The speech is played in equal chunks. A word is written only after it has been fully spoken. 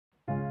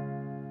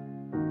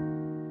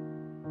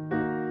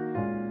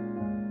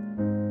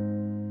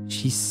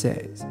She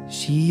says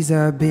she's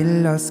a bit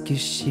lost cause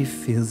she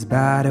feels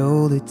bad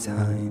all the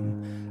time.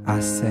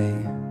 I say,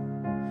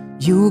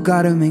 you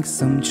gotta make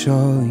some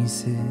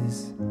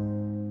choices.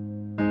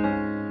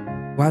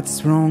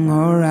 What's wrong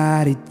or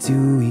right to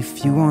do?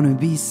 If you wanna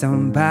be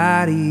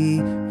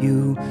somebody,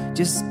 you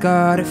just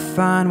gotta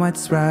find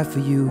what's right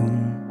for you.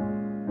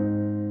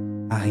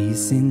 I hear you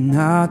say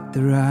not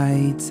the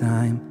right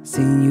time,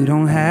 saying you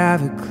don't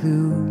have a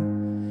clue.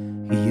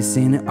 Hear you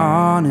saying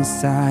on the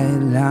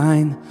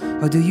sideline,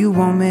 or do you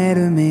want me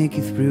to make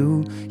it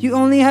through? You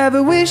only have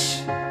a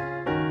wish,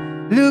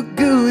 look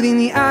good in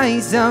the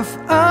eyes of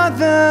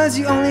others.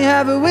 You only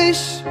have a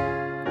wish,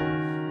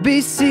 be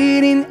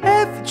seen in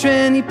every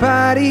trendy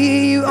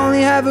party. You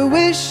only have a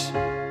wish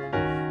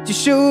to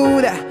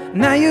show that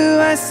now you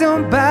are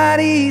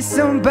somebody,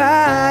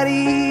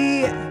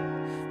 somebody,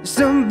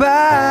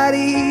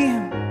 somebody.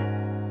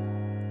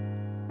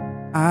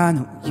 I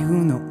know you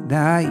know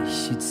that you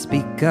should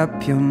speak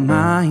up your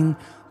mind,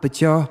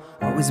 but you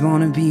always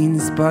wanna be in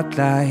the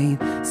spotlight.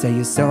 Say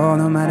your soul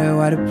no matter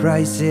what the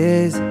price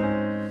is.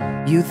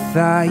 You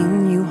thought you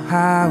knew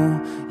how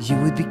you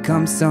would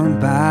become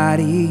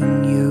somebody,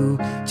 and you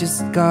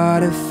just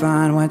gotta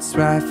find what's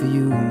right for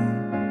you.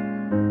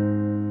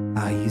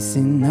 Are you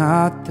saying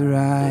not the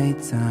right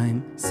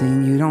time,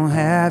 saying you don't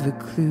have a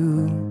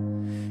clue?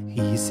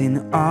 He's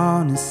sitting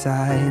on the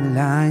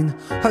sideline,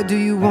 how do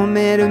you want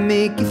me to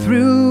make it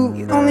through?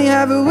 You only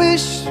have a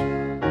wish,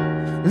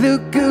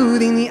 look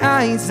good in the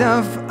eyes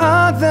of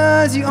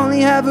others. You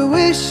only have a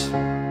wish,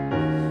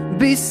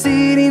 be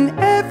seen in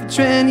every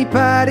trendy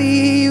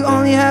party. You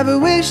only have a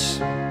wish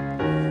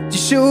to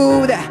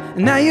show that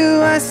now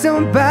you are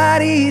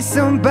somebody,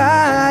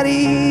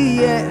 somebody,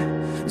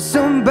 yeah,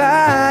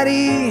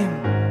 somebody.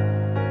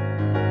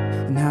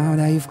 Now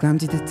that you've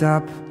climbed to the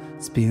top,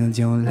 spilled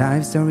your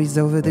life stories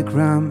over the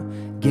gram,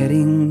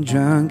 getting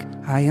drunk,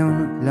 high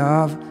on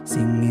love,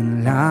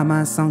 singing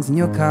llama songs in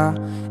your car.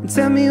 And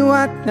tell me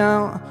what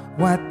now,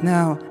 what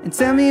now? And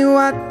tell me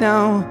what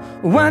now,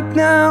 what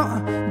now?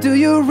 Do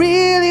you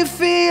really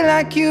feel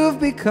like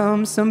you've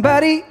become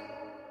somebody?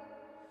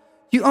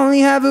 You only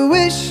have a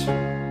wish,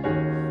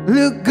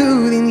 look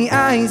good in the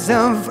eyes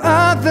of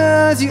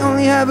others. You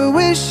only have a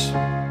wish,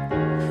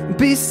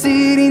 be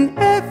seen in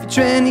every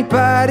trendy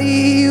party.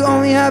 You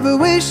only have a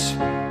wish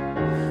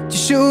to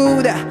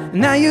show that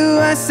now you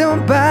are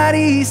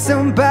somebody,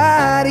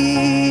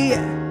 somebody,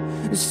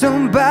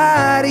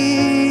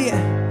 somebody.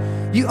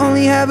 You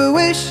only have a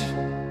wish,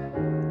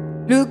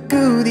 look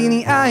good in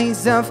the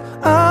eyes of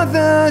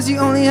others. You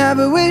only have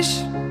a wish,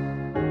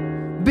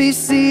 be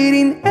seen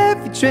in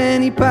every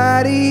trendy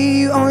party.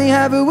 You only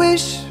have a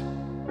wish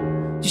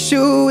to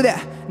show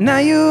that now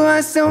you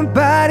are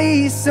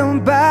somebody,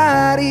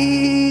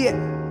 somebody,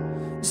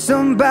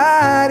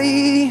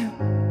 somebody.